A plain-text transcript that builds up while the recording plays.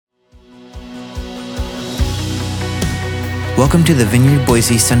Welcome to the Vineyard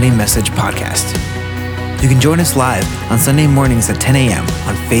Boise Sunday Message Podcast. You can join us live on Sunday mornings at 10 a.m.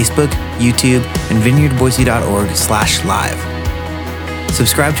 on Facebook, YouTube, and vineyardboise.org/live.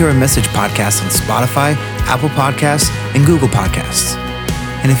 Subscribe to our message podcast on Spotify, Apple Podcasts, and Google Podcasts.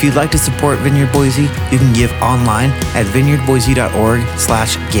 And if you'd like to support Vineyard Boise, you can give online at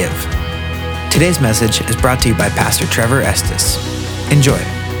vineyardboise.org/give. Today's message is brought to you by Pastor Trevor Estes. Enjoy.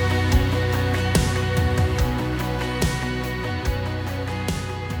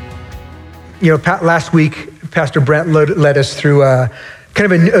 You know, last week, Pastor Brent led us through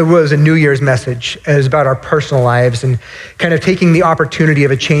it was a New Year's message. It was about our personal lives and kind of taking the opportunity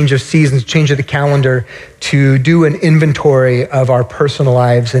of a change of seasons, change of the calendar, to do an inventory of our personal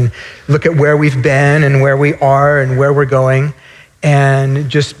lives and look at where we've been and where we are and where we're going, and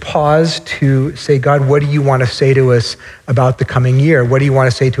just pause to say, God, what do you want to say to us about the coming year? What do you want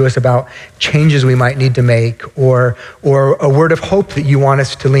to say to us about changes we might need to make, or a word of hope that you want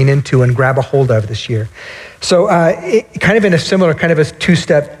us to lean into and grab a hold of this year? So kind of in a similar, kind of a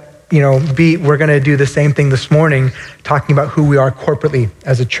two-step, beat, we're going to do the same thing this morning, talking about who we are corporately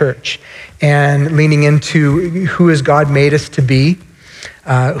as a church and leaning into who has God made us to be.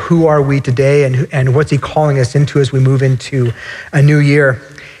 Who are we today, and what's he calling us into as we move into a new year?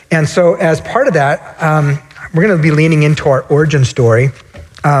 And so as part of that, we're going to be leaning into our origin story.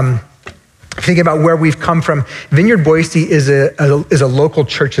 Thinking about where we've come from. Vineyard Boise is a local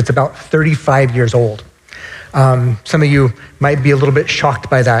church that's about 35 years old. Some of you might be a little bit shocked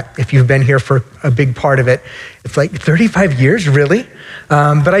by that if you've been here for a big part of it. It's like 35 years, really?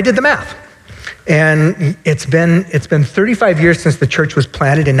 But I did the math. And it's been 35 years since the church was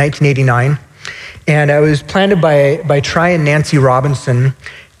planted in 1989. And it was planted by Tri and Nancy Robinson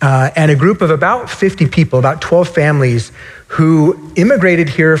and a group of about 50 people, about 12 families who immigrated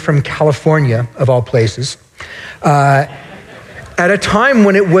here from California, of all places, at a time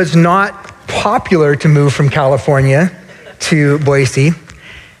when it was not popular to move from California to Boise.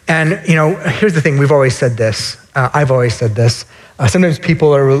 And, here's the thing, we've always said this. I've always said this. Sometimes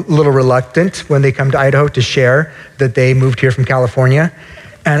people are a little reluctant when they come to Idaho to share that they moved here from California.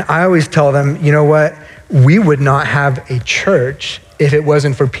 And I always tell them, you know what? We would not have a church if it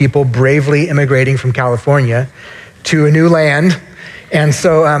wasn't for people bravely immigrating from California to a new land. And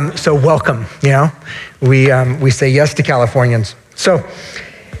so welcome, we say yes to Californians. So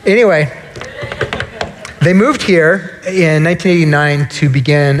anyway, they moved here in 1989 to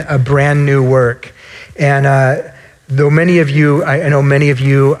begin a brand new work. And though I know many of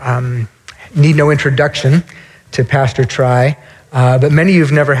you need no introduction to Pastor Tri, but many of you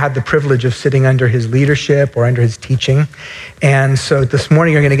have never had the privilege of sitting under his leadership or under his teaching. And so this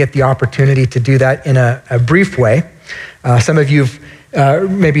morning you're going to get the opportunity to do that in a brief way. Some of you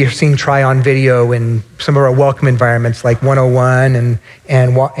maybe have seen Tri on video in some of our welcome environments like 101 and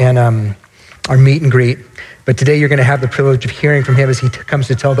our meet and greet. But today you're going to have the privilege of hearing from him as he comes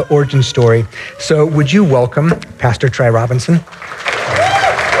to tell the origin story. So would you welcome Pastor Tri Robinson?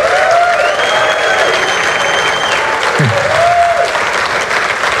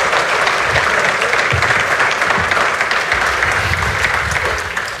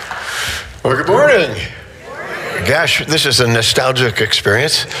 Well, good morning. Gosh, this is a nostalgic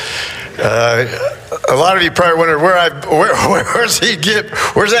experience. A lot of you probably wondered where's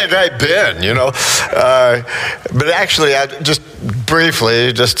that guy been, But actually, just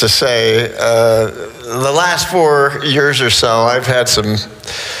briefly, just to say, the last 4 years or so, I've had some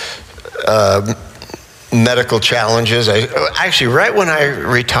medical challenges. Actually, right when I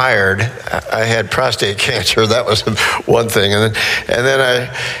retired, I had prostate cancer. That was one thing, and then I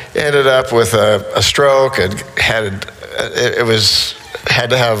ended up with a stroke and had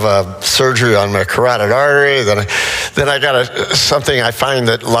to have surgery on my carotid artery. Then I got something I find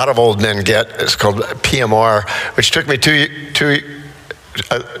that a lot of old men get. It's called PMR, which took me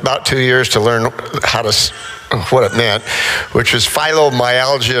about 2 years to learn what it meant, which was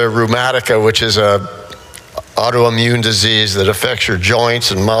fibromyalgia rheumatica, which is a autoimmune disease that affects your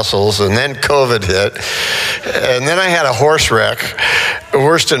joints and muscles. And then COVID hit. And then I had a horse wreck,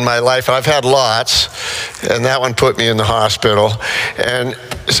 worst in my life. I've had lots. And that one put me in the hospital. And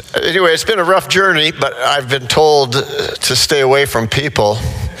anyway, it's been a rough journey, but I've been told to stay away from people.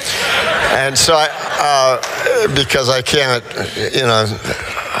 And so because I can't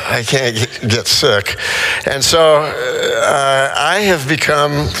get sick. And so I have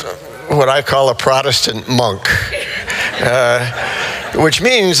become what I call a Protestant monk, which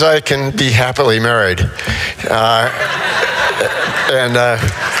means I can be happily married.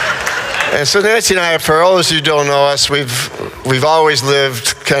 And so Nancy and I, for those who don't know us, we've always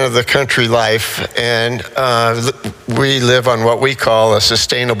lived kind of the country life, and we live on what we call a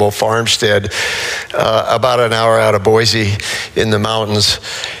sustainable farmstead, about an hour out of Boise in the mountains,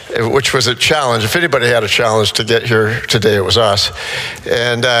 which was a challenge. If anybody had a challenge to get here today, it was us.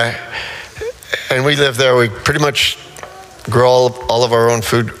 And we live there. We pretty much grow all of our own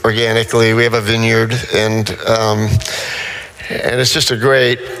food organically. We have a vineyard, and it's just a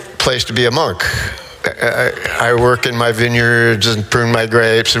great place to be a monk. I work in my vineyards and prune my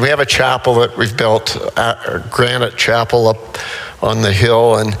grapes, and we have a chapel that we've built, a granite chapel up on the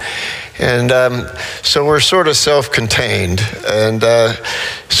hill, and so we're sort of self-contained. And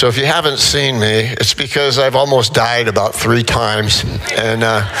so if you haven't seen me, it's because I've almost died about 3 times, and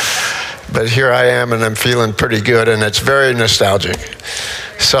but here I am, and I'm feeling pretty good, and it's very nostalgic.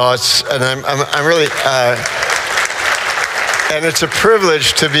 So I'm really. And it's a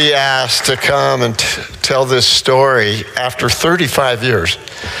privilege to be asked to come and tell this story after 35 years.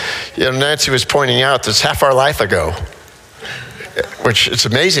 You know, Nancy was pointing out that's half our life ago, which it's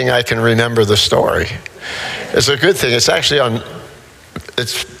amazing I can remember the story. It's a good thing. It's actually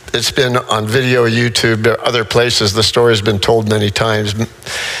it's been on video, YouTube, other places. The story's been told many times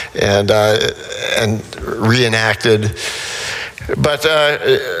and reenacted. But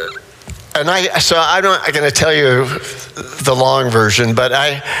I'm not going to tell you the long version, but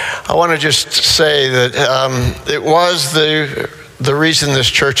I want to just say that it was the reason this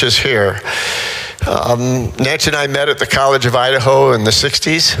church is here. Nancy and I met at the College of Idaho in the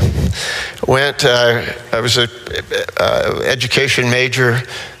 60s. I was an education major.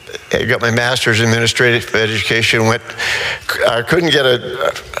 I got my master's in administrative education. Couldn't get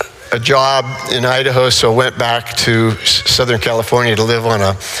a job in Idaho, so went back to Southern California to live on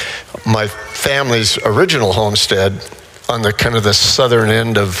my family's original homestead on the kind of the southern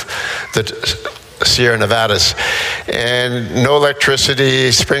end of the Sierra Nevadas, and no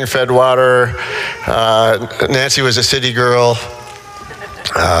electricity, spring-fed water. Nancy was a city girl.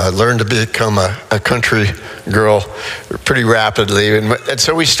 Learned to become a country girl pretty rapidly, and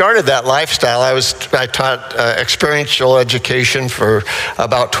so we started that lifestyle. I taught experiential education for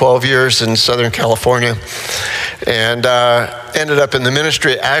about 12 years in Southern California, and ended up in the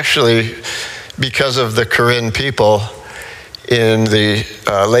ministry actually because of the Karen people. In the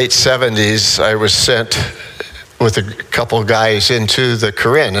late 70s, I was sent with a couple guys into the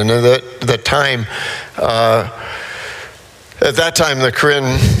Karen, and at that time, the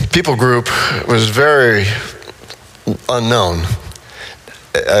Karen people group was very unknown,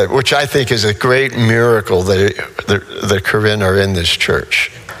 which I think is a great miracle the Karen are in this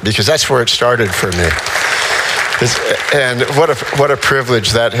church, because that's where it started for me. And what a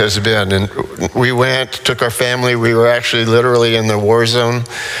privilege that has been. And we took our family. We were actually literally in the war zone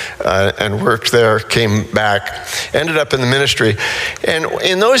and worked there, came back, ended up in the ministry. And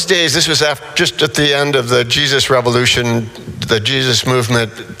in those days, this was just at the end of the Jesus Revolution, the Jesus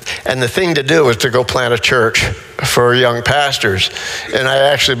movement. And the thing to do was to go plant a church for young pastors. And I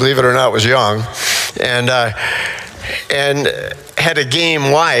actually, believe it or not, was young. And had a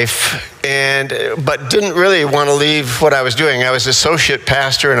game wife, but didn't really want to leave what I was doing. I was associate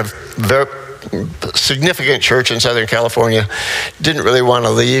pastor in a very significant church in Southern California. Didn't really want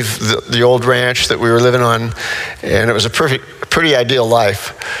to leave the old ranch that we were living on, and it was a pretty ideal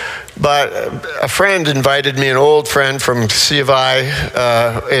life. But a friend invited me, an old friend from C of I,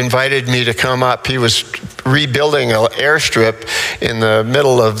 invited me to come up. He was rebuilding an airstrip in the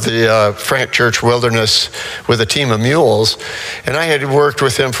middle of the Frank Church Wilderness with a team of mules. And I had worked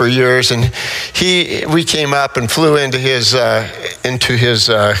with him for years, and we came up and flew into his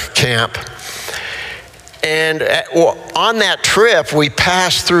camp. And on that trip, we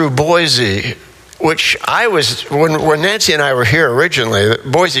passed through Boise, which when Nancy and I were here originally,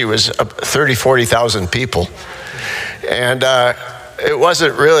 Boise was 30,000, 40,000 people. And it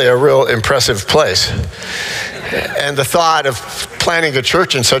wasn't really a real impressive place. And the thought of planting a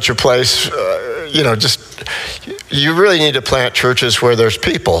church in such a place, you really need to plant churches where there's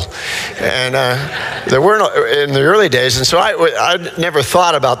people. And there weren't in the early days. And so I never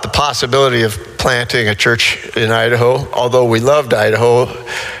thought about the possibility of planting a church in Idaho, although we loved Idaho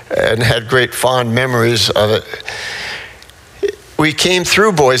and had great fond memories of it. We came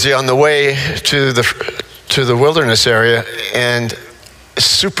through Boise on the way to the wilderness area, and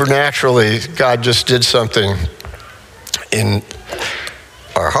supernaturally, God just did something in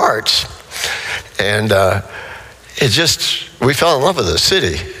our hearts. And we fell in love with the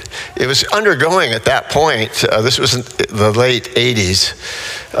city. It was undergoing at that point, this was in the late 80s,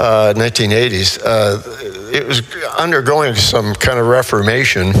 1980s, it was undergoing some kind of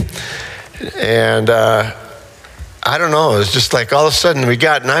reformation. And I don't know, it was just like all of a sudden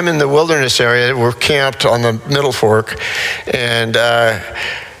and I'm in the wilderness area, we're camped on the Middle Fork, and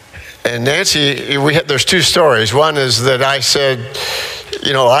Nancy, there's two stories. One is that I said,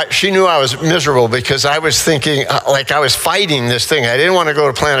 she knew I was miserable because I was thinking, like I was fighting this thing. I didn't want to go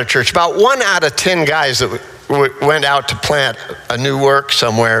to plant a church. About 1 out of 10 guys that went out to plant a new work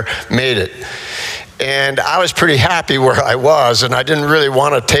somewhere made it. And I was pretty happy where I was, and I didn't really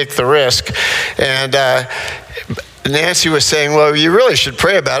want to take the risk. And Nancy was saying, well, you really should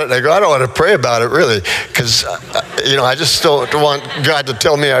pray about it. And I go, I don't want to pray about it, really, because, I just don't want God to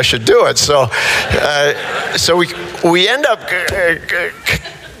tell me I should do it. So we end up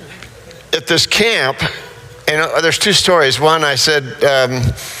at this camp, and there's two stories. One, I said,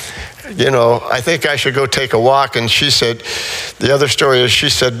 I think I should go take a walk. And she said, the other story is she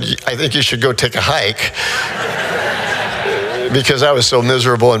said, I think you should go take a hike. Because I was so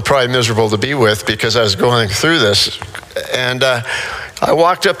miserable and probably miserable to be with because I was going through this. And I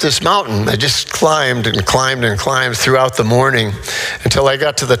walked up this mountain. I just climbed and climbed and climbed throughout the morning until I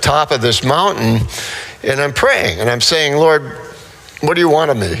got to the top of this mountain, and I'm praying and I'm saying, Lord, what do you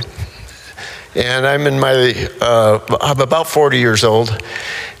want of me? And I'm I'm about 40 years old,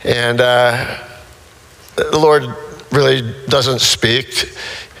 and the Lord really doesn't speak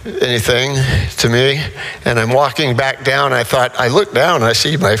anything to me, and I'm walking back down. I look down, I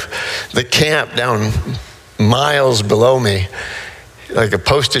see the camp down miles below me, like a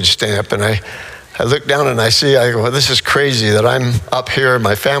postage stamp, and I look down and I go, well, this is crazy that I'm up here,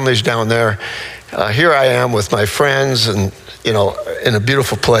 my family's down there. Here I am with my friends and, in a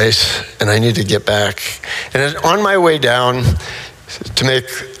beautiful place, and I need to get back. And on my way down, to make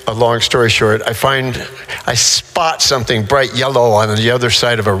a long story short, I spot something bright yellow on the other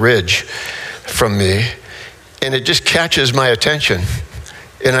side of a ridge from me, and it just catches my attention.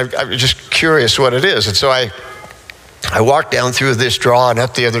 And I'm just curious what it is. And so I walk down through this draw and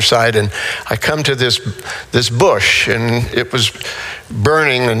up the other side, and I come to this bush, and it was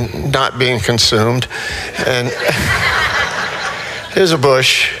burning and not being consumed. And here's a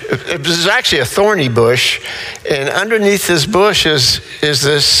bush. It was actually a thorny bush, and underneath this bush is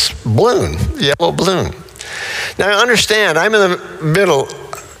this balloon, yellow balloon. Now understand, I'm in the middle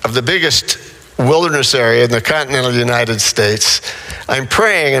of the biggest wilderness area in the continental United States. I'm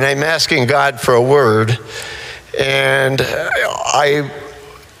praying and I'm asking God for a word, and I'm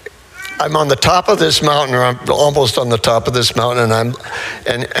on the top of this mountain, or I'm almost on the top of this mountain,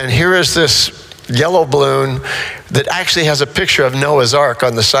 and here is this yellow balloon that actually has a picture of Noah's Ark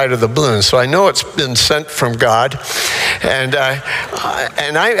on the side of the balloon. So I know it's been sent from God. And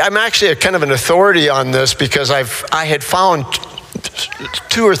I'm actually kind of an authority on this because I had found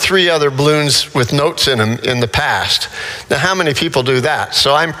 2 or 3 other balloons with notes in them in the past. Now, how many people do that?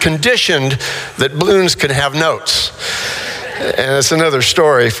 So I'm conditioned that balloons can have notes. And it's another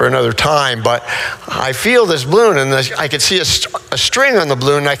story for another time, but I feel this balloon, and I could see a string on the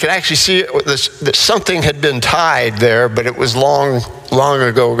balloon, and I could actually see that something had been tied there, but it was long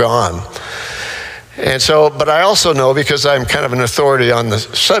ago gone. And so, but I also know, because I'm kind of an authority on the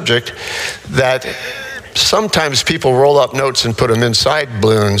subject, that sometimes people roll up notes and put them inside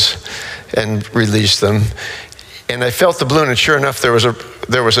balloons and release them. And I felt the balloon, and sure enough, there was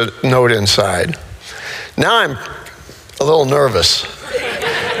a note inside. Now I'm a little nervous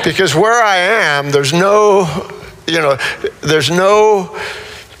because where I am, there's no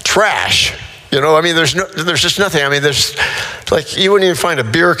trash. There's just nothing. There's like, you wouldn't even find a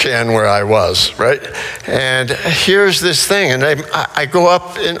beer can where I was, right? And here's this thing, and I go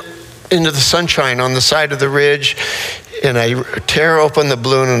up into the sunshine on the side of the ridge, and I tear open the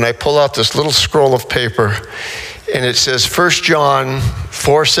balloon, and I pull out this little scroll of paper, and it says 1 John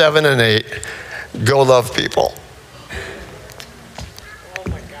 4, 7, and 8, go love people.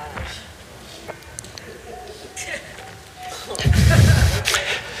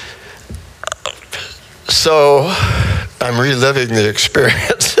 So I'm reliving the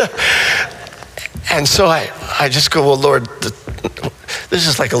experience. And so I just go, well, Lord, this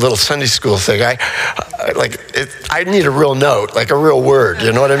is like a little Sunday school thing. I need a real note, like a real word,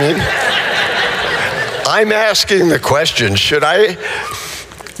 you know what I mean? I'm asking the question, should I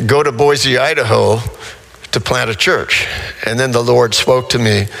go to Boise, Idaho to plant a church? And then the Lord spoke to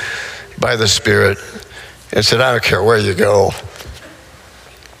me by the Spirit and said, I don't care where you go.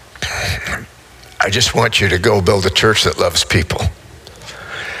 I just want you to go build a church that loves people.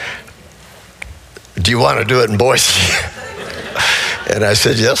 Do you want to do it in Boise? And I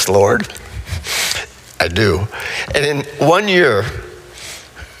said, yes, Lord, I do. And in 1 year,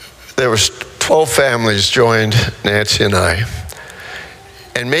 there was 12 families joined Nancy and I,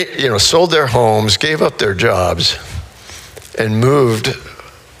 and sold their homes, gave up their jobs, and moved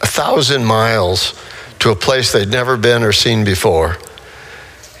 1,000 miles to a place they'd never been or seen before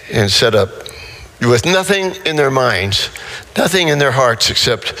and set up with nothing in their minds, nothing in their hearts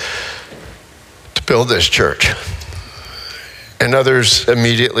except to build this church. And others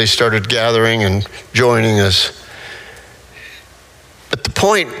immediately started gathering and joining us. But the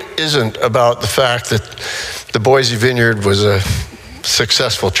point isn't about the fact that the Boise Vineyard was a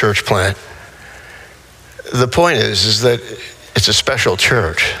successful church plant. The point is that it's a special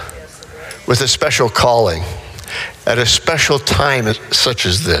church with a special calling at a special time such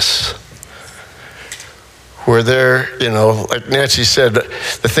as this, where there, like Nancy said,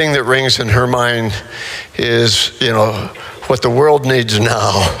 the thing that rings in her mind is, what the world needs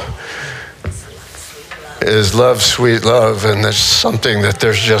now is love, sweet love, and there's something that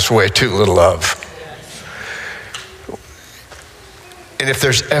there's just way too little of. And if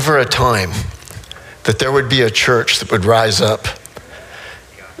there's ever a time that there would be a church that would rise up,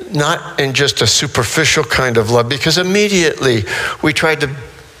 not in just a superficial kind of love, because immediately we tried to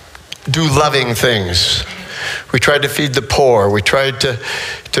do loving things. We tried to feed the poor. We tried to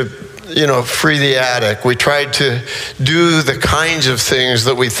free the addict. We tried to do the kinds of things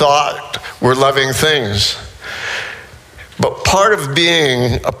that we thought were loving things. But part of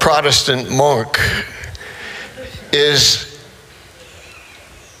being a Protestant monk is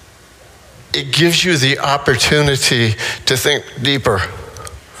it gives you the opportunity to think deeper,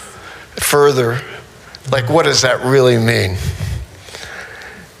 further. Like, what does that really mean?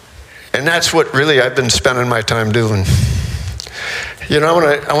 And that's what really I've been spending my time doing.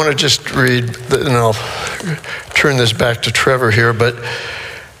 I want to just read, and I'll turn this back to Trevor here, but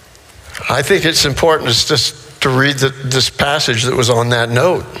I think it's important just to read this passage that was on that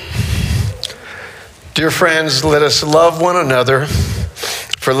note. Dear friends, let us love one another,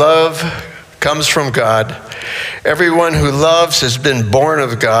 for love comes from God. Everyone who loves has been born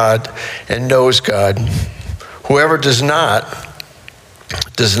of God and knows God. Whoever does not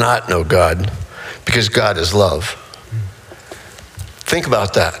know God, because God is love. Think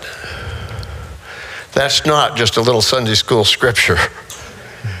about that. That's not just a little Sunday school scripture.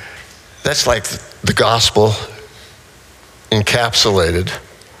 That's like the gospel encapsulated.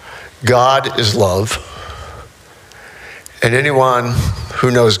 God is love, and anyone who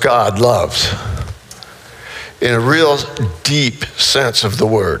knows God loves, in a real deep sense of the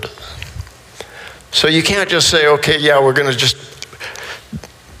word. So you can't just say, okay, yeah, we're going to just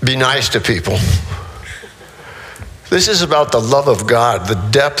be nice to people. This is about the love of God, the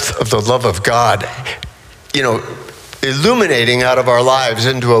depth of the love of God, illuminating out of our lives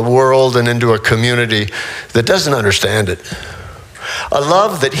into a world and into a community that doesn't understand it. A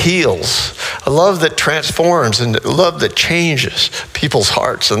love that heals, a love that transforms, and a love that changes people's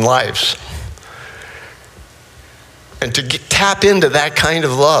hearts and lives. And to tap into that kind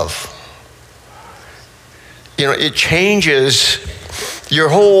of love, it changes your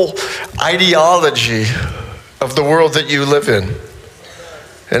whole ideology of the world that you live in.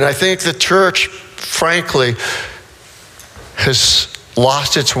 And I think the church, frankly, has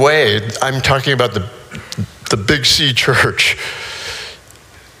lost its way. I'm talking about the Big C church.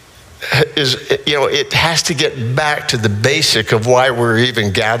 It has to get back to the basic of why we're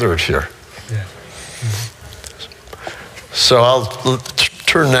even gathered here. Yeah. So I'll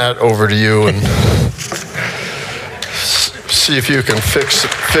turn that over to you and see if you can fix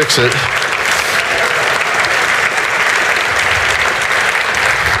it.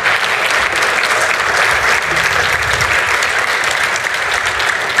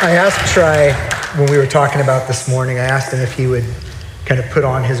 I asked Tri, when we were talking about this morning, I asked him if he would kind of put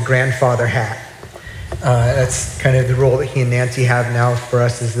on his grandfather hat. That's kind of the role that he and Nancy have now for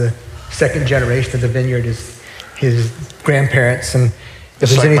us as the second generation of the vineyard, is his grandparents. And if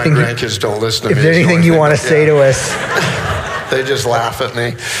there's anything, my grandkids don't listen to me. If there's anything you want to say to us, they just laugh at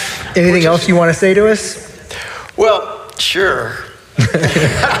me. Anything else you want to say to us? Well, sure.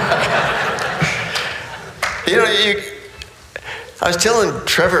 I was telling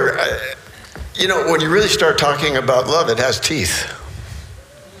Trevor, when you really start talking about love, it has teeth.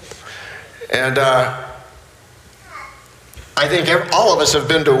 And I think all of us have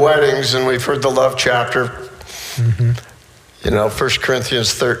been to weddings and we've heard the love chapter. Mm-hmm. 1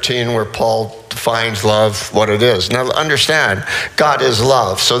 Corinthians 13, where Paul defines love, what it is. Now understand, God is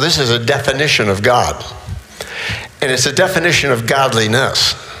love. So this is a definition of God. And it's a definition of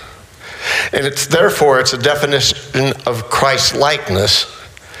godliness. And therefore it's a definition of Christ-likeness.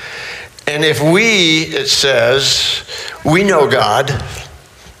 And if it says, we know God,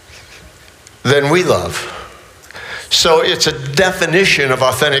 then we love. So it's a definition of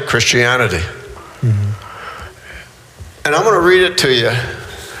authentic Christianity. Mm-hmm. And And I'm going to read it to you.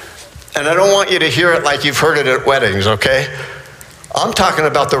 And I don't want you to hear it like you've heard it at weddings, okay? I'm talking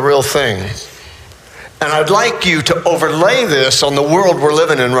about the real thing. And I'd like you to overlay this on the world we're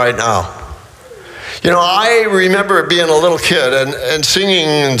living in right now. You know, I remember being a little kid and singing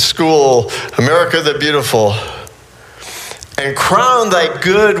in school, America the Beautiful, and crown thy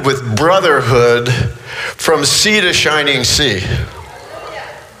good with brotherhood from sea to shining sea.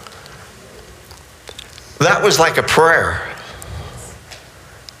 That was like a prayer.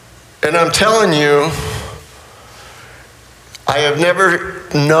 And I'm telling you, I have never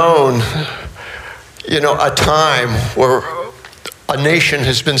known, a time where a nation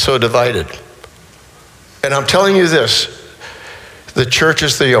has been so divided. And I'm telling you this, the church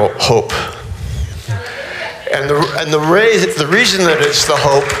is the hope. And the reason that it's the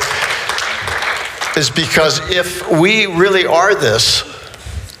hope is because if we really are this,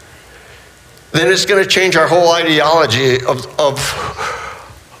 then it's going to change our whole ideology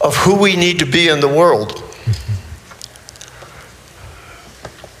of who we need to be in the world.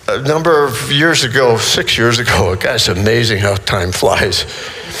 A number of years ago, 6 years ago, it's amazing how time flies.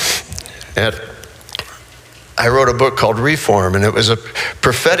 And I wrote a book called Reform, and it was a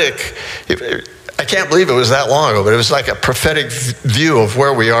prophetic, I can't believe it was that long ago, but it was like a prophetic view of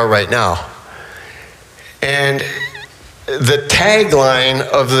where we are right now. And the tagline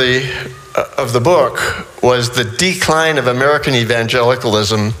of the book was the decline of American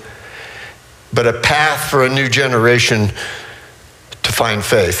evangelicalism, but a path for a new generation to find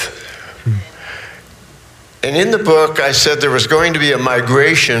faith. And in the book, I said there was going to be a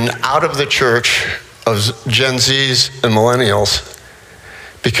migration out of the church of Gen Zs and millennials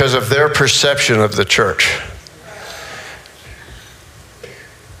because of their perception of the church.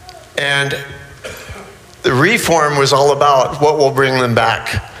 And the Reform was all about what will bring them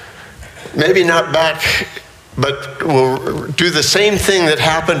back. Maybe not back, but will do the same thing that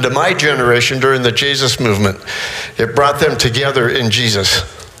happened to my generation during the Jesus movement. It brought them together in Jesus,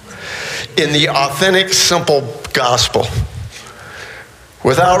 in the authentic, simple gospel,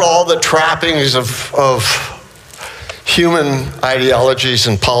 without all the trappings of human ideologies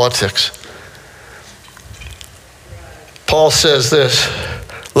and politics. Paul says this,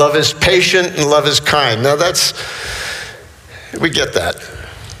 love is patient and love is kind. Now we get that.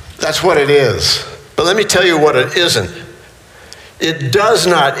 That's what it is. But let me tell you what it isn't. It does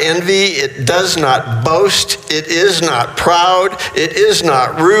not envy, it does not boast, it is not proud, it is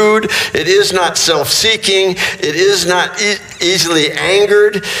not rude, it is not self-seeking, it is not easily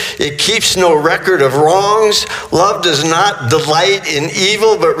angered, it keeps no record of wrongs. Love does not delight in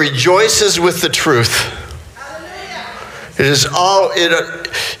evil, but rejoices with the truth.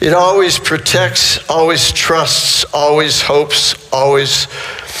 It always protects, always trusts, always hopes, always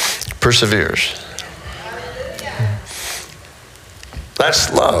perseveres.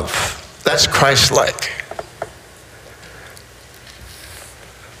 That's love. That's Christ-like.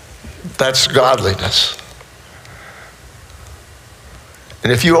 That's godliness.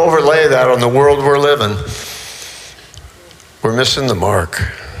 And if you overlay that on the world we're living, we're missing the mark.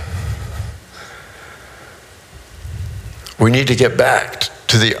 We need to get back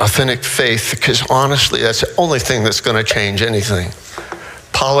to the authentic faith, because honestly, that's the only thing that's going to change anything.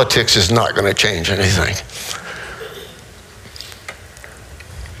 Politics is not going to change anything.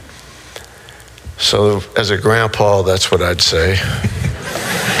 So as a grandpa, that's what I'd say.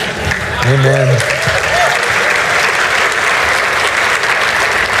 Amen.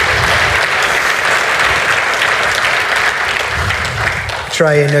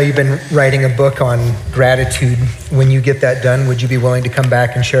 Troy, I know you've been writing a book on gratitude. When you get that done, would you be willing to come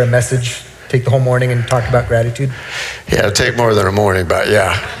back and share a message, take the whole morning and talk about gratitude? Yeah, it'll take more than a morning, but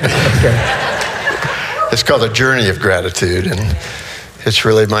yeah. Okay. It's called A Journey of Gratitude, and it's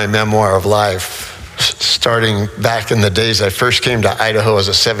really my memoir of life, starting back in the days I first came to Idaho as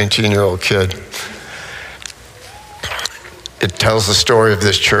a 17-year-old kid. It tells the story of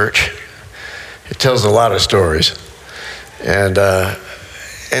this church. It tells a lot of stories. And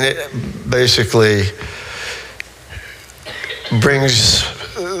it basically brings,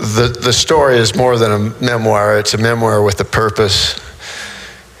 the story is more than a memoir. It's a memoir with a purpose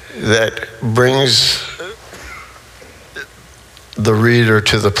that brings the reader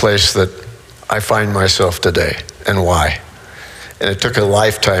to the place that I find myself today, and why. And it took a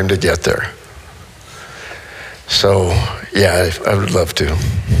lifetime to get there. So, yeah, I would love to.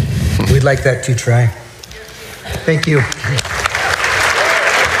 We'd like that too, Troy. Thank you.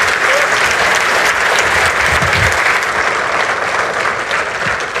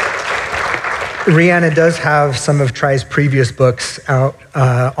 Rihanna does have some of Troy's previous books out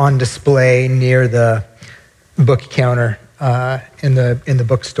on display near the book counter. in the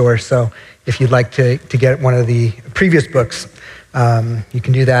bookstore. So if you'd like to get one of the previous books, you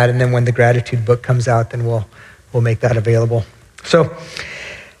can do that. And then when the gratitude book comes out, then we'll make that available. So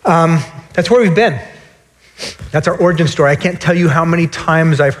that's where we've been. That's our origin story. I can't tell you how many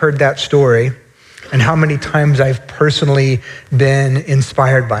times I've heard that story and how many times I've personally been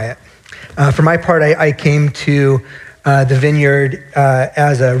inspired by it. For my part, I came to the Vineyard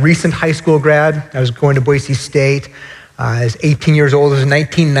as a recent high school grad. I was going to Boise State. I was 18 years old. It was in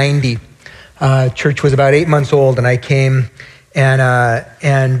 1990. Church was about 8 months old, and I came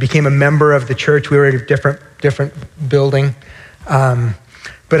and became a member of the church. We were at a different building.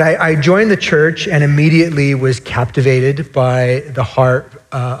 But I joined the church and immediately was captivated by the heart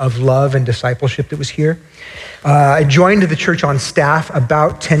of love and discipleship that was here. I joined the church on staff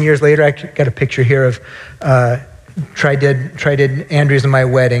about 10 years later. I got a picture here of Tri did Andrew's and my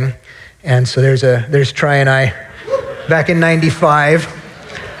wedding. And so there's Tri and I back in 95.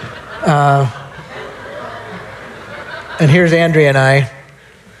 And here's Andrea and I.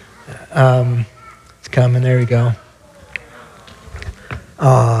 It's coming, there we go.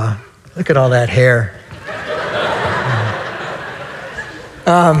 Look at all that hair.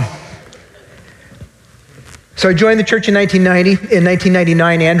 So I joined the church in 1990. In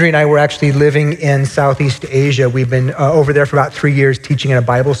 1999, Andrea and I were actually living in Southeast Asia. We've been over there for about 3 years teaching in a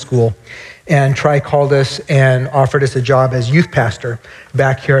Bible school. And Tri called us and offered us a job as youth pastor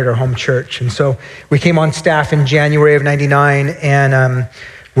back here at our home church. And so we came on staff in January of 99, and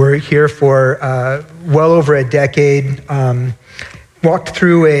we're here for well over a decade. Walked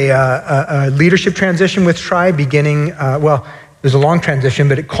through a leadership transition with Tri beginning, it was a long transition,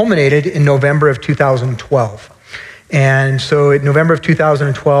 but it culminated in November of 2012. And so in November of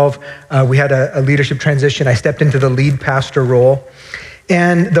 2012, we had a leadership transition. I stepped into the lead pastor role.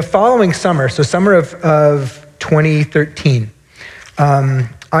 And the following summer, so summer of 2013,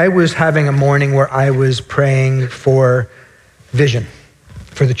 I was having a morning where I was praying for vision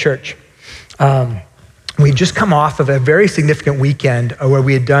for the church. We'd just come off of a very significant weekend where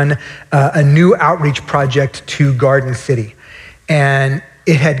we had done a new outreach project to Garden City. And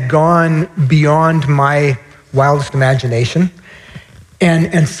it had gone beyond my wildest imagination.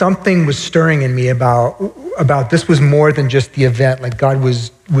 And something was stirring in me about this was more than just the event. Like God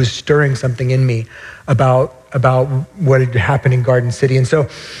was stirring something in me about what had happened in Garden City. And so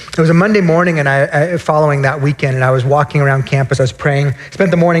it was a Monday morning, and I following that weekend, and I was walking around campus. I was praying, spent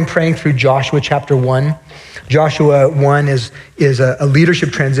the morning praying through Joshua chapter 1. Joshua 1 is a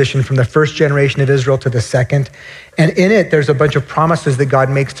leadership transition from the first generation of Israel to the second. And in it, there's a bunch of promises that God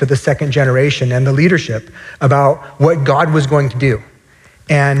makes to the second generation and the leadership about what God was going to do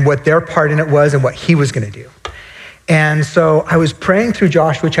and what their part in it was and what he was going to do. And so I was praying through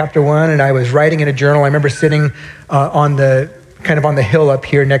Joshua chapter 1, and I was writing in a journal. I remember sitting on the hill up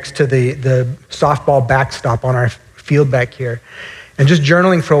here next to the softball backstop on our field back here, and just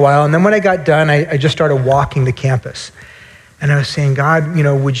journaling for a while. And then when I got done, I just started walking the campus. And I was saying, God,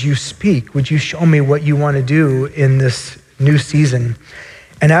 would you speak? Would you show me what you want to do in this new season?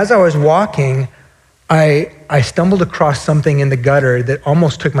 And as I was walking, I stumbled across something in the gutter that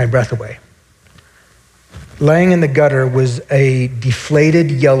almost took my breath away. Laying in the gutter was a deflated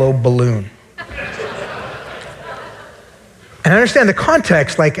yellow balloon. And I understand the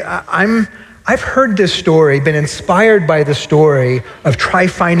context, I've heard this story, been inspired by the story of Tri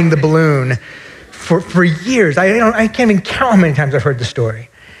finding the balloon for years. I can't even count how many times I've heard the story.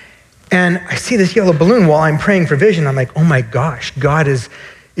 And I see this yellow balloon while I'm praying for vision. I'm like, oh my gosh, God is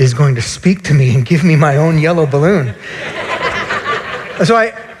going to speak to me and give me my own yellow balloon. So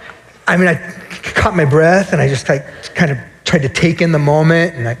I caught my breath, and I just kind of tried to take in the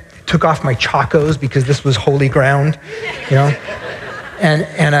moment, and I took off my chacos because this was holy ground, And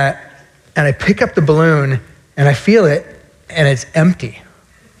I pick up the balloon, and I feel it, and it's empty.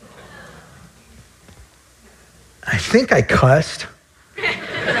 I think I cussed.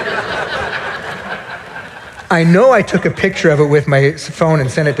 I know I took a picture of it with my phone and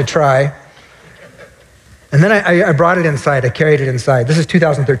sent it to Tri. And then I brought it inside. I carried it inside. This is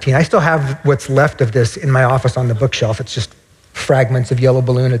 2013. I still have what's left of this in my office on the bookshelf. It's just fragments of yellow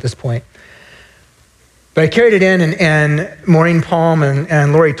balloon at this point. But I carried it in, and Maureen Palm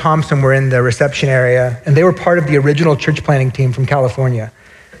and Lori Thompson were in the reception area, and they were part of the original church planting team from California.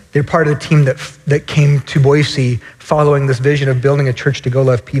 They're part of the team that came to Boise following this vision of building a church to go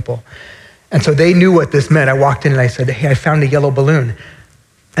love people. And so they knew what this meant. I walked in and I said, hey, I found a yellow balloon.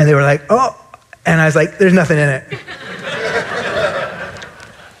 And they were like, oh. And I was like, there's nothing in it.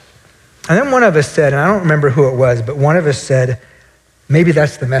 And then one of us said, and I don't remember who it was, but one of us said, maybe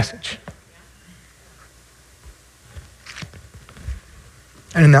that's the message.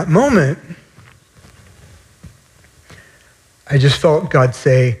 And in that moment, I just felt God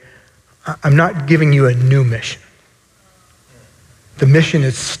say, I'm not giving you a new mission. The mission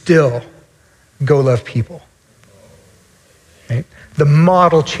is still go love people. Right? The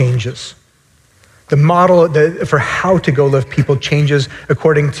model changes. The model for how to go love people changes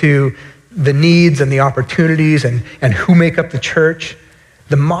according to the needs and the opportunities and who make up the church.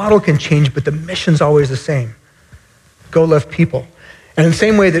 The model can change, but the mission's always the same. Go love people. And in the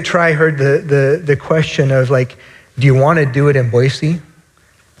same way that Tri heard the question of like, do you want to do it in Boise?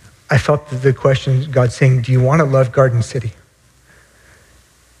 I felt the question, God saying, do you want to love Garden City?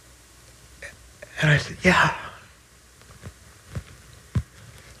 And I said, yeah.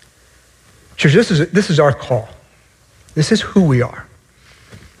 Church, this is our call. This is who we are.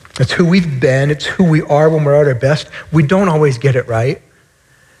 It's who we've been. It's who we are when we're at our best. We don't always get it right.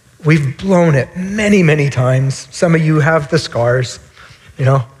 We've blown it many, many times. Some of you have the scars.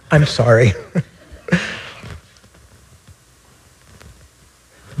 I'm sorry.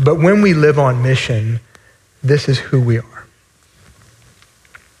 But when we live on mission, this is who we are.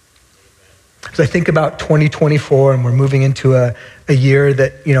 As I think about 2024, and we're moving into a year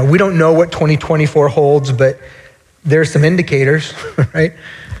that, we don't know what 2024 holds, but there's some indicators, right?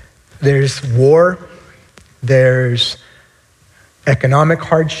 There's war, there's economic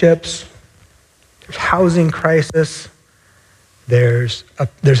hardships, there's housing crisis, there's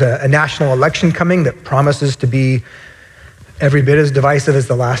a national election coming that promises to be every bit as divisive as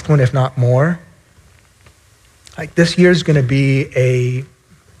the last one, if not more. Like, this year's going to be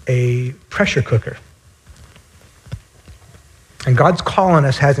a pressure cooker. And God's call on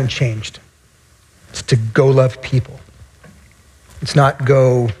us hasn't changed. It's to go love people. It's not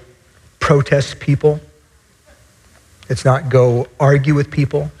go protest people. It's not go argue with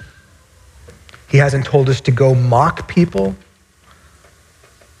people. He hasn't told us to go mock people.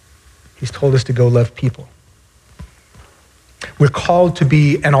 He's told us to go love people. We're called to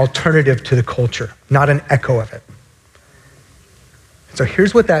be an alternative to the culture, not an echo of it. So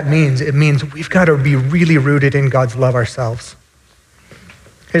here's what that means. It means we've got to be really rooted in God's love ourselves.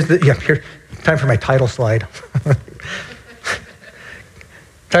 Here, time for my title slide.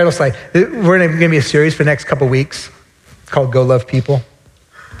 Title slide. We're going to be a series for the next couple weeks called Go Love People.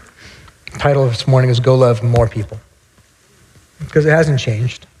 The title of this morning is Go Love More People, because it hasn't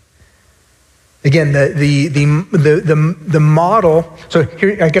changed. Again, the model. So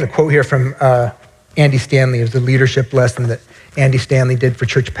here, I get a quote here from Andy Stanley. It was the leadership lesson that Andy Stanley did for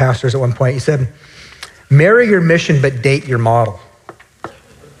church pastors at one point. He said, "Marry your mission, but date your model."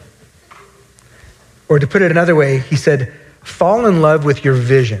 Or to put it another way, he said, fall in love with your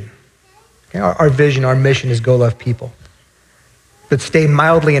vision. Okay, our vision, our mission is go love people. But stay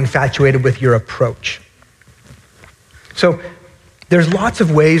mildly infatuated with your approach. So there's lots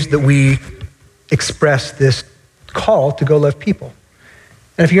of ways that we express this call to go love people.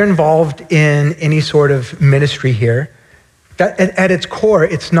 And if you're involved in any sort of ministry here, that at its core,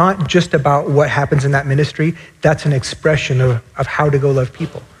 it's not just about what happens in that ministry. That's an expression of how to go love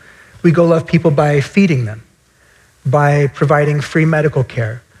people. We go love people by feeding them, by providing free medical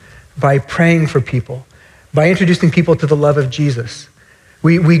care, by praying for people, by introducing people to the love of Jesus.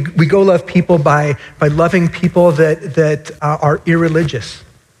 We go love people by loving people that are irreligious.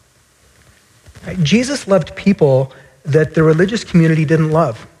 Right? Jesus loved people that the religious community didn't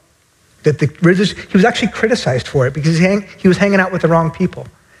love. He was actually criticized for it because he was hanging out with the wrong people.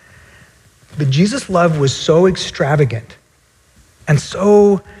 But Jesus' love was so extravagant and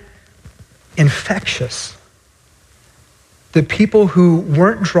so infectious that people who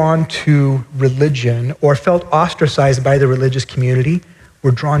weren't drawn to religion or felt ostracized by the religious community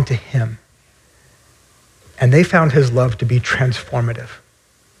were drawn to him. And they found his love to be transformative.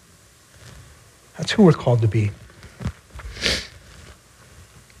 That's who we're called to be.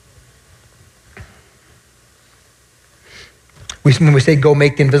 When we say go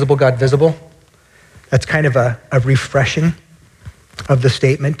make the invisible God visible, that's kind of a refreshing of the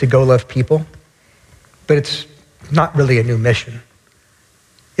statement to go love people. But it's not really a new mission.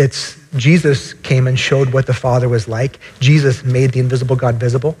 It's Jesus came and showed what the Father was like. Jesus made the invisible God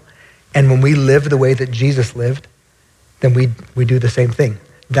visible. And when we live the way that Jesus lived, then we do the same thing.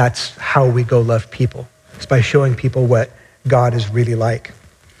 That's how we go love people. It's by showing people what God is really like.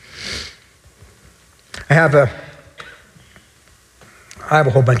 I have a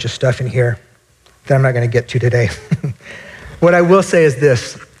whole bunch of stuff in here that I'm not going to get to today. What I will say is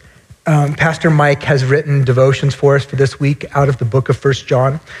this. Pastor Mike has written devotions for us for this week out of the book of 1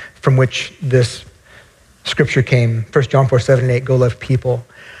 John, from which this scripture came, 1 John 4:7 and 8, go love people.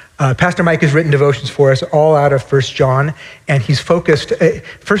 Pastor Mike has written devotions for us all out of 1 John, and he's focused.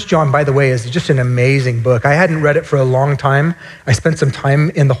 1 John, by the way, is just an amazing book. I hadn't read it for a long time. I spent some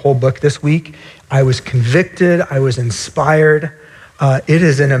time in the whole book this week. I was convicted. I was inspired. It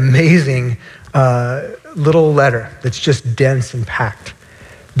is an amazing little letter that's just dense and packed.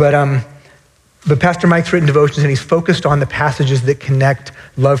 But Pastor Mike's written devotions, and he's focused on the passages that connect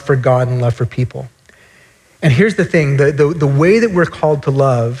love for God and love for people. And here's the thing, the way that we're called to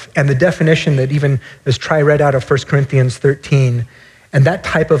love, and the definition that even as Tri read out of 1 Corinthians 13, and that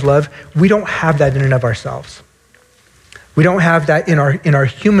type of love, we don't have that in and of ourselves. We don't have that in our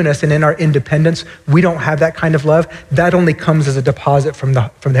humanness and in our independence. We don't have that kind of love. That only comes as a deposit from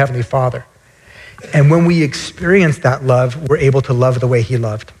the Heavenly Father. And when we experience that love, we're able to love the way he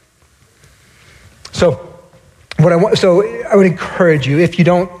loved. So I would encourage you, if you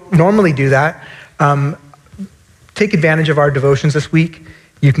don't normally do that, take advantage of our devotions this week.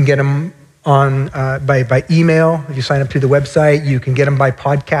 You can get them on by email. If you sign up through the website, you can get them by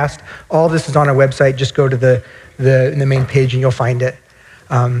podcast. All this is on our website. Just go to the main page and you'll find it.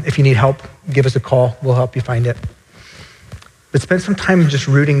 If you need help, give us a call. We'll help you find it. But spend some time just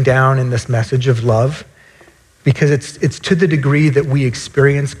rooting down in this message of love, because it's to the degree that we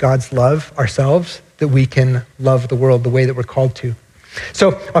experience God's love ourselves that we can love the world the way that we're called to.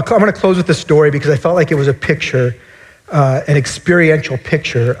 So I'm going to close with this story because I felt like it was a picture, an experiential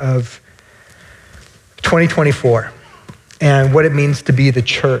picture of 2024 and what it means to be the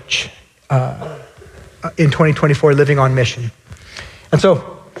church in 2024, living on mission. And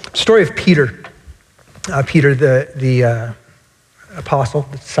so, story of Peter. Peter, the apostle,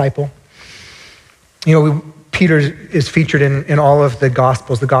 the disciple. Peter is featured in all of the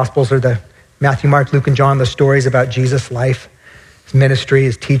Gospels. The Gospels are the Matthew, Mark, Luke, and John, the stories about Jesus' life, his ministry,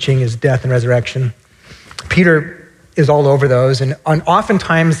 his teaching, his death and resurrection. Peter is all over those, and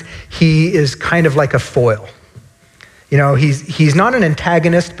oftentimes he is kind of like a foil. He's not an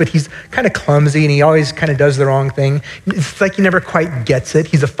antagonist, but he's kind of clumsy, and he always kind of does the wrong thing. It's like he never quite gets it.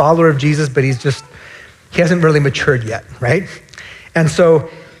 He's a follower of Jesus, but he hasn't really matured yet, right? And so,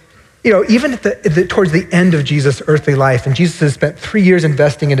 even towards the end of Jesus' earthly life, and Jesus has spent 3 years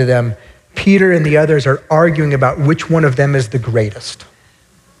investing into them, Peter and the others are arguing about which one of them is the greatest.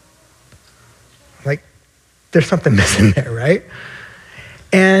 Like, there's something missing there, right?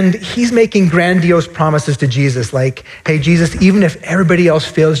 And he's making grandiose promises to Jesus, like, hey, Jesus, even if everybody else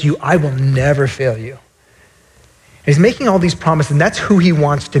fails you, I will never fail you. And he's making all these promises, and that's who he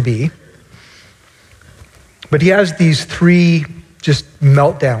wants to be. But he has these 3 just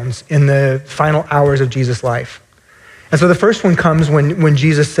meltdowns in the final hours of Jesus' life. And so the first one comes when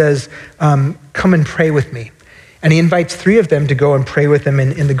Jesus says, come and pray with me. And he invites 3 of them to go and pray with him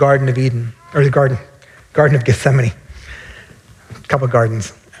in the Garden of Eden, or the Garden of Gethsemane. A couple of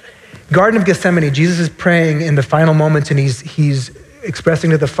gardens. Garden of Gethsemane, Jesus is praying in the final moments, and he's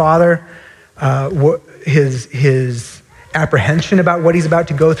expressing to the Father his apprehension about what he's about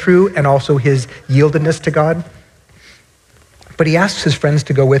to go through, and also his yieldedness to God. But he asks his friends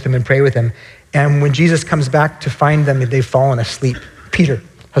to go with him and pray with him. And when Jesus comes back to find them, they've fallen asleep. Peter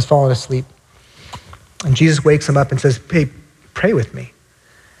has fallen asleep. And Jesus wakes him up and says, hey, pray with me.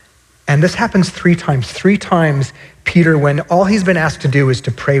 And this happens 3 times. 3 times, Peter, when all he's been asked to do is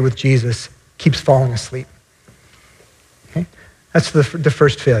to pray with Jesus, keeps falling asleep. Okay? That's the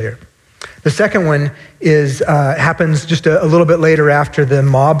first failure. The second one happens just a little bit later after the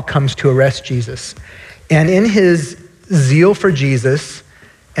mob comes to arrest Jesus. And in his zeal for Jesus,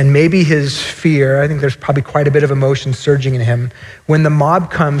 and maybe his fear, I think there's probably quite a bit of emotion surging in him. When the mob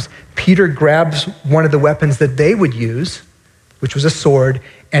comes, Peter grabs one of the weapons that they would use, which was a sword,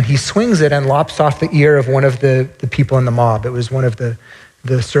 and he swings it and lops off the ear of one of the people in the mob. It was one of the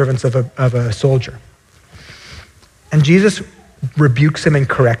servants of a soldier. And Jesus rebukes him and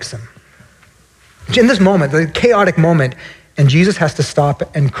corrects him. In this moment, the chaotic moment, and Jesus has to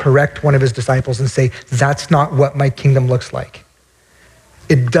stop and correct one of his disciples and say, that's not what my kingdom looks like.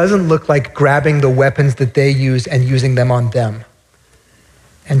 It doesn't look like grabbing the weapons that they use and using them on them.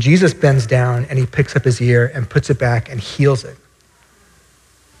 And Jesus bends down and he picks up his ear and puts it back and heals it.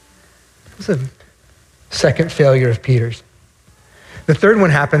 It's a second failure of Peter's. The third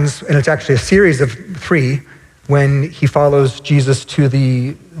one happens, and it's actually a series of 3, when he follows Jesus to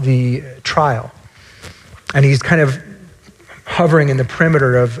the trial. And he's kind of hovering in the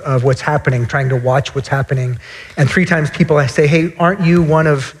perimeter of what's happening, trying to watch what's happening. And 3 times people say, hey, aren't you one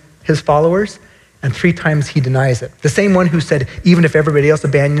of his followers? And 3 times he denies it. The same one who said, even if everybody else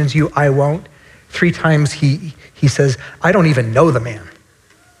abandons you, I won't. 3 times he says, I don't even know the man.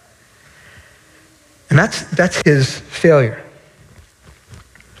 And that's his failure.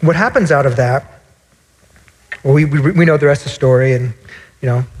 What happens out of that, well, we know the rest of the story, and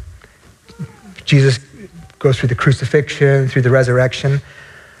Jesus goes through the crucifixion, through the resurrection.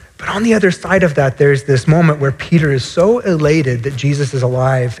 But on the other side of that, there's this moment where Peter is so elated that Jesus is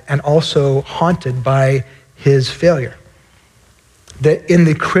alive and also haunted by his failure. That in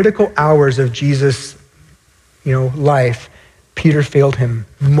the critical hours of Jesus' life, Peter failed him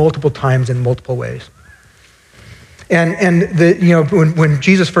multiple times in multiple ways. And when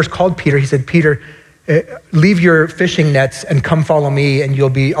Jesus first called Peter, he said, Peter, leave your fishing nets and come follow me, and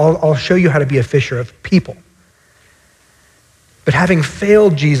I'll show you how to be a fisher of people. But having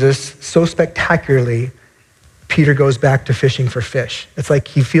failed Jesus so spectacularly, Peter goes back to fishing for fish. It's like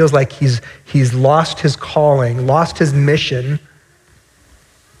he feels like he's lost his calling, lost his mission,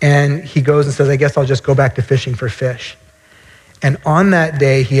 and he goes and says, I guess I'll just go back to fishing for fish. And on that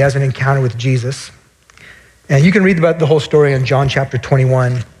day, he has an encounter with Jesus. And you can read about the whole story in John chapter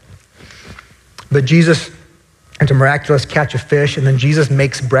 21. But Jesus has a miraculous catch of fish, and then Jesus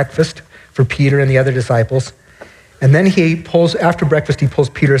makes breakfast for Peter and the other disciples. And then after breakfast, he pulls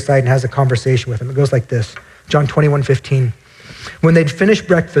Peter aside and has a conversation with him. It goes like this, John 21:15. When they'd finished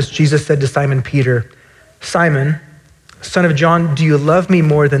breakfast, Jesus said to Simon Peter, Simon, son of John, do you love me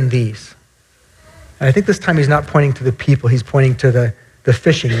more than these? And I think this time he's not pointing to the people, he's pointing to the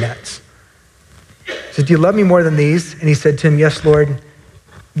fishing nets. He said, do you love me more than these? And he said to him, yes, Lord,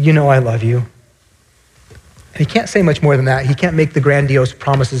 you know I love you. And he can't say much more than that. He can't make the grandiose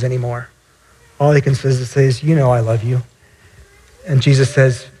promises anymore. All he can say is, you know I love you. And Jesus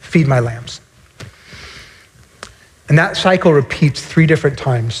says, feed my lambs. And that cycle repeats 3 different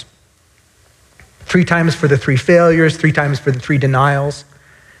times. 3 times for the 3 failures, 3 times for the 3 denials.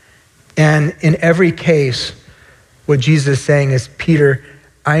 And in every case, what Jesus is saying is, Peter,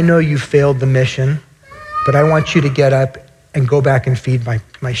 I know you failed the mission, but I want you to get up and go back and feed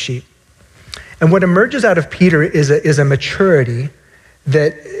my sheep. And what emerges out of Peter is a maturity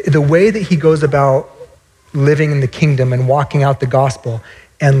that the way that he goes about living in the kingdom and walking out the gospel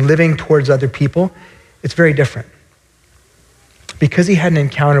and living towards other people, it's very different. Because he had an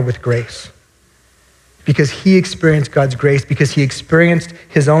encounter with grace. Because he experienced God's grace, because he experienced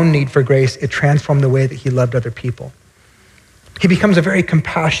his own need for grace, it transformed the way that he loved other people. He becomes a very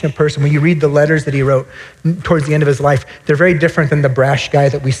compassionate person. When you read the letters that he wrote towards the end of his life, they're very different than the brash guy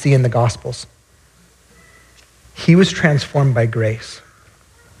that we see in the Gospels. He was transformed by grace.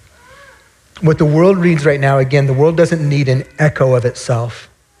 What the world reads right now, again, the world doesn't need an echo of itself.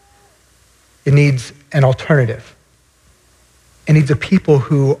 It needs an alternative. It needs a people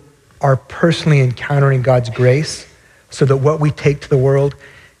who are personally encountering God's grace so that what we take to the world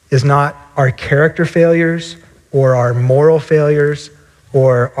is not our character failures or our moral failures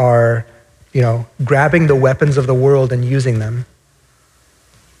or our, grabbing the weapons of the world and using them,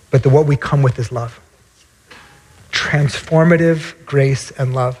 but that what we come with is love. Transformative grace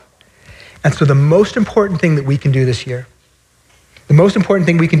and love. And so the most important thing that we can do this year, the most important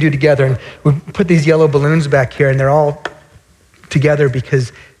thing we can do together, and we put these yellow balloons back here and they're all together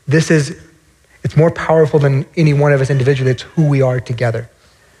because it's more powerful than any one of us individually. It's who we are together.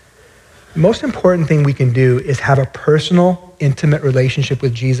 The most important thing we can do is have a personal, intimate relationship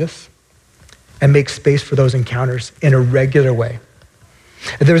with Jesus and make space for those encounters in a regular way.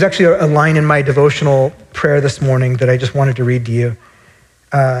 There was actually a line in my devotional prayer this morning that I just wanted to read to you.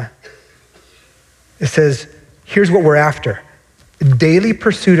 It says, here's what we're after. Daily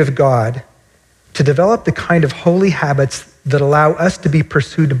pursuit of God to develop the kind of holy habits that allow us to be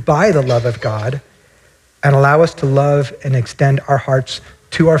pursued by the love of God and allow us to love and extend our hearts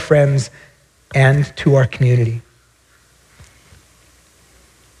to our friends and to our community.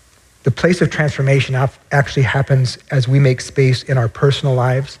 The place of transformation actually happens as we make space in our personal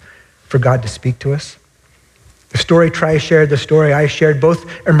lives for God to speak to us. The story Tri shared, the story I shared, both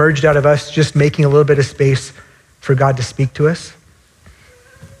emerged out of us just making a little bit of space for God to speak to us.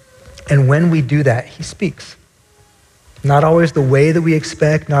 And when we do that, he speaks. Not always the way that we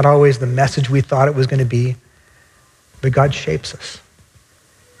expect, not always the message we thought it was going to be, but God shapes us.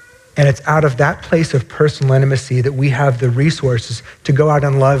 And it's out of that place of personal intimacy that we have the resources to go out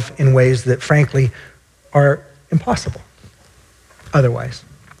and love in ways that, frankly, are impossible otherwise.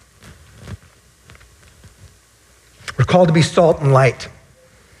 We're called to be salt and light.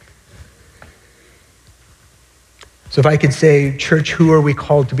 So if I could say, church, who are we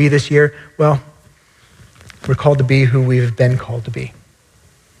called to be this year? Well, we're called to be who we've been called to be.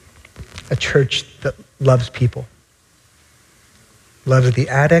 A church that loves people. Loves the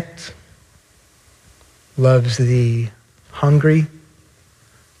addict, loves the hungry,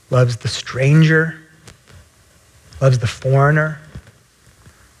 loves the stranger, loves the foreigner,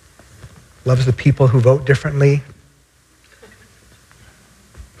 loves the people who vote differently,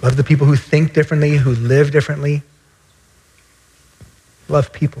 loves the people who think differently, who live differently.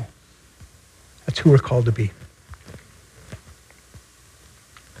 Love people. That's who we're called to be.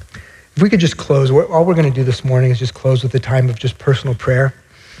 If we could just close, all we're going to do this morning is just close with a time of just personal prayer.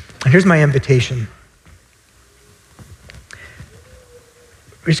 And here's my invitation.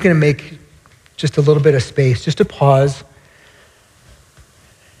 We're just going to make just a little bit of space, just to pause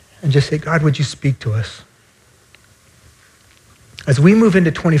and just say, God, would you speak to us? As we move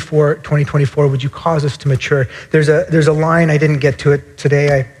into 2024, would you cause us to mature? There's a line, I didn't get to it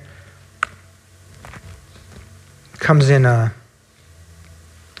today. Comes in 1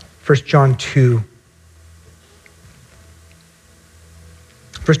 John 2.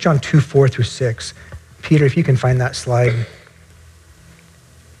 1 John 2, 4 through 6. Peter, if you can find that slide.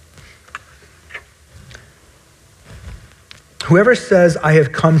 Whoever says, I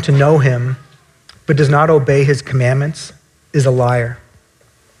have come to know him, but does not obey his commandments, is a liar.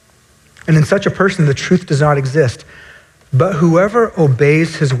 And in such a person, the truth does not exist. But whoever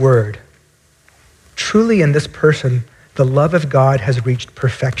obeys his word, truly in this person, the love of God has reached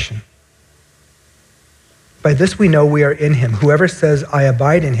perfection. By this we know we are in him. Whoever says, I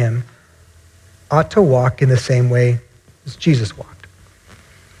abide in him, ought to walk in the same way as Jesus walked.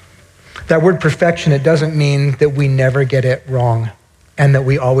 That word perfection, it doesn't mean that we never get it wrong and that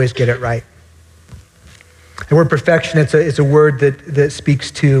we always get it right. The word perfection, it's a word that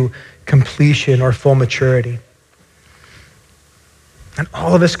speaks to completion or full maturity. And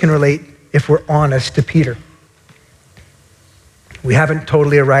all of us can relate, if we're honest, to Peter. We haven't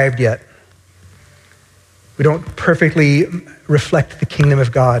totally arrived yet. We don't perfectly reflect the kingdom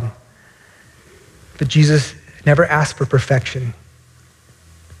of God. But Jesus never asked for perfection.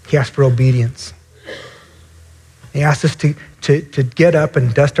 He asked for obedience. He asked us to get up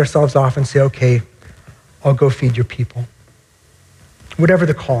and dust ourselves off and say, okay, I'll go feed your people. Whatever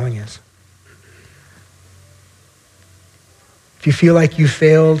the calling is. If you feel like you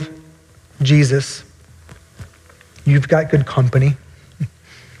failed Jesus, you've got good company.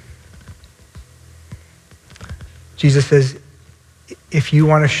 Jesus says, if you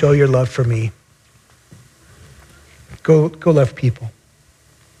want to show your love for me, go love people.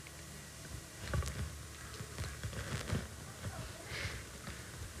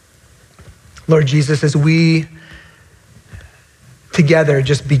 Lord Jesus, as we together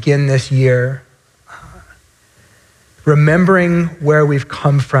just begin this year, remembering where we've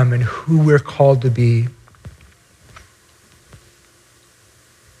come from and who we're called to be,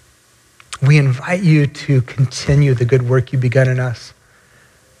 we invite you to continue the good work you've begun in us.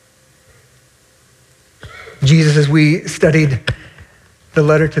 Jesus, as we studied the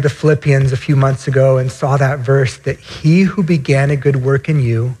letter to the Philippians a few months ago and saw that verse that he who began a good work in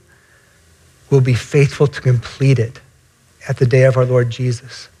you will be faithful to complete it at the day of our Lord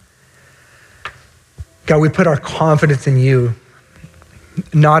Jesus. God, we put our confidence in you,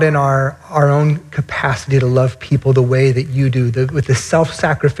 not in our own capacity to love people the way that you do, with the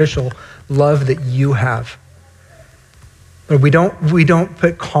self-sacrificial love that you have. Lord, we don't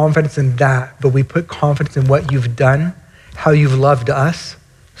put confidence in that, but we put confidence in what you've done, how you've loved us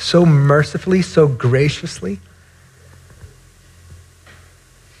so mercifully, so graciously.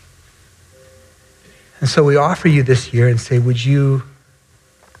 And so we offer you this year and say, would you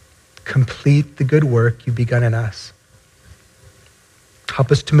complete the good work you've begun in us?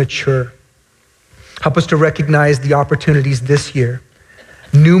 Help us to mature. Help us to recognize the opportunities this year,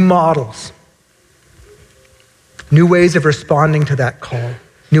 new models, new ways of responding to that call,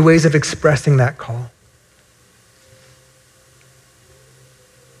 new ways of expressing that call.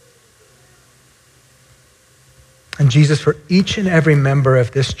 And Jesus, for each and every member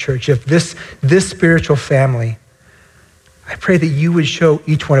of this church, of this spiritual family, I pray that you would show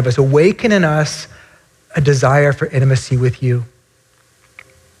each one of us, awaken in us a desire for intimacy with you,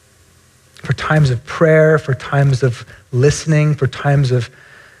 for times of prayer, for times of listening, for times of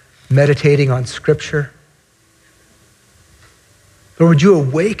meditating on Scripture. Lord, would you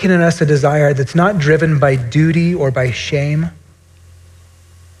awaken in us a desire that's not driven by duty or by shame,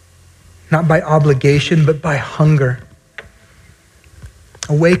 not by obligation, but by hunger.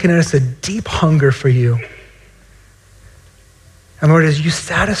 Awaken in us a deep hunger for you. And Lord, as you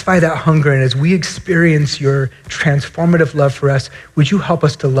satisfy that hunger and as we experience your transformative love for us, would you help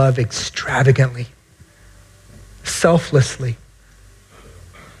us to love extravagantly, selflessly,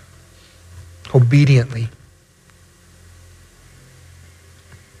 obediently.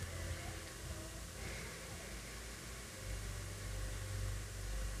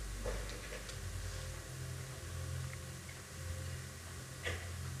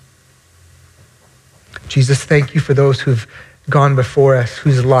 Jesus, thank you for those who've gone before us,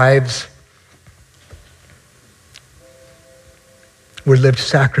 whose lives were lived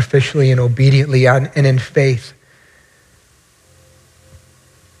sacrificially and obediently and in faith.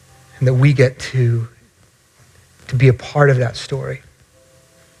 And that we get to be a part of that story.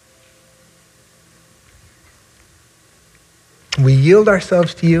 We yield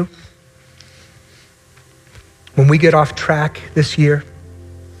ourselves to you. When we get off track this year,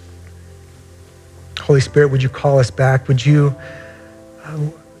 Holy Spirit, would you call us back? Would you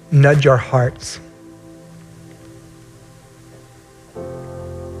nudge our hearts?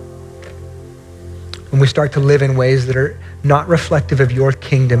 When we start to live in ways that are not reflective of your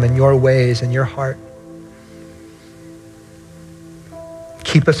kingdom and your ways and your heart.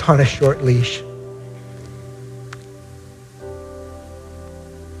 Keep us on a short leash.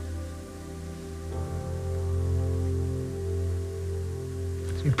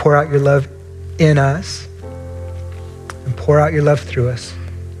 As we pour out your love in us and pour out your love through us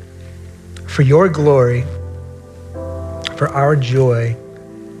for your glory, for our joy,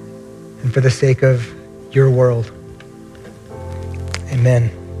 and for the sake of your world.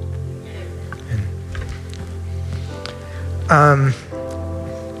 Amen.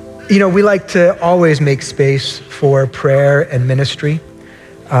 We like to always make space for prayer and ministry.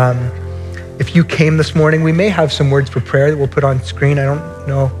 If you came this morning, we may have some words for prayer that we'll put on screen. I don't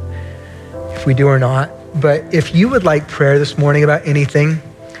know if we do or not. But if you would like prayer this morning about anything,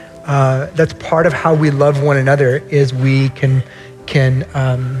 that's part of how we love one another, is we can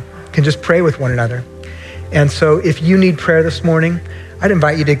just pray with one another. And so if you need prayer this morning, I'd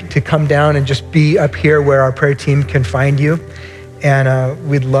invite you to come down and just be up here where our prayer team can find you. And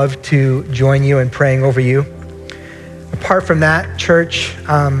we'd love to join you in praying over you. Apart from that, church,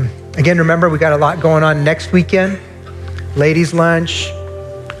 again, remember, we got a lot going on next weekend. Ladies' lunch,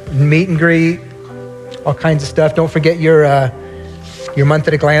 meet and greet, all kinds of stuff. Don't forget your month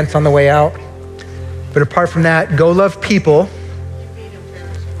at a glance on the way out. But apart from that, go love people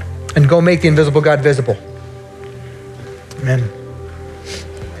and go make the invisible God visible. Amen.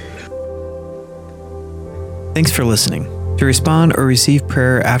 Thanks for listening. To respond or receive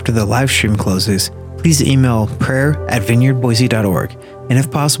prayer after the live stream closes, please email prayer@vineyardboise.org, and if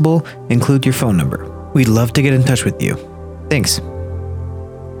possible, include your phone number. We'd love to get in touch with you. Thanks.